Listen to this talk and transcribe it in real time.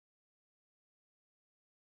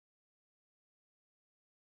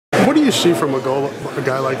What do you see from a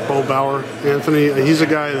guy like Bo Bauer, Anthony? He's a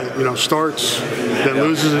guy that starts, then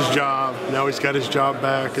loses his job. Now he's got his job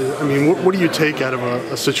back. I mean, what do you take out of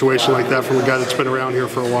a situation like that from a guy that's been around here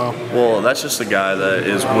for a while? Well, that's just a guy that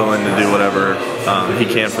is willing to do whatever he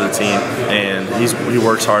can for the team, and he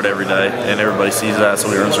works hard every day, and everybody sees that, so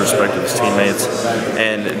he earns the respect of his teammates,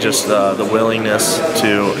 and just the willingness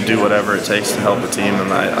to do whatever it takes to help the team,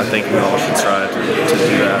 and I think we all should strive to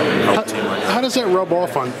do that and help the team like that. How does that rub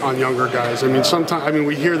off on younger guys? I mean, sometimes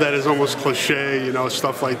we hear that as almost cliche,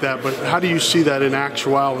 stuff like that, but how do you see that in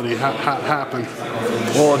actuality happen?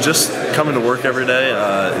 Well, just coming to work every day,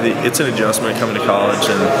 it's an adjustment coming to college,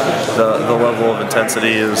 and the level of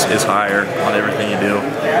intensity is higher on everything you do.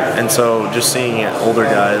 And so just seeing older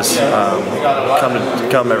guys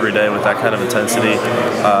come every day with that kind of intensity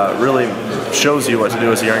really shows you what to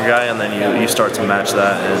do as a young guy, and then you start to match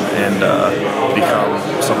that and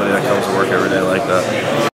become somebody that comes to work every day like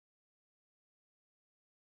that.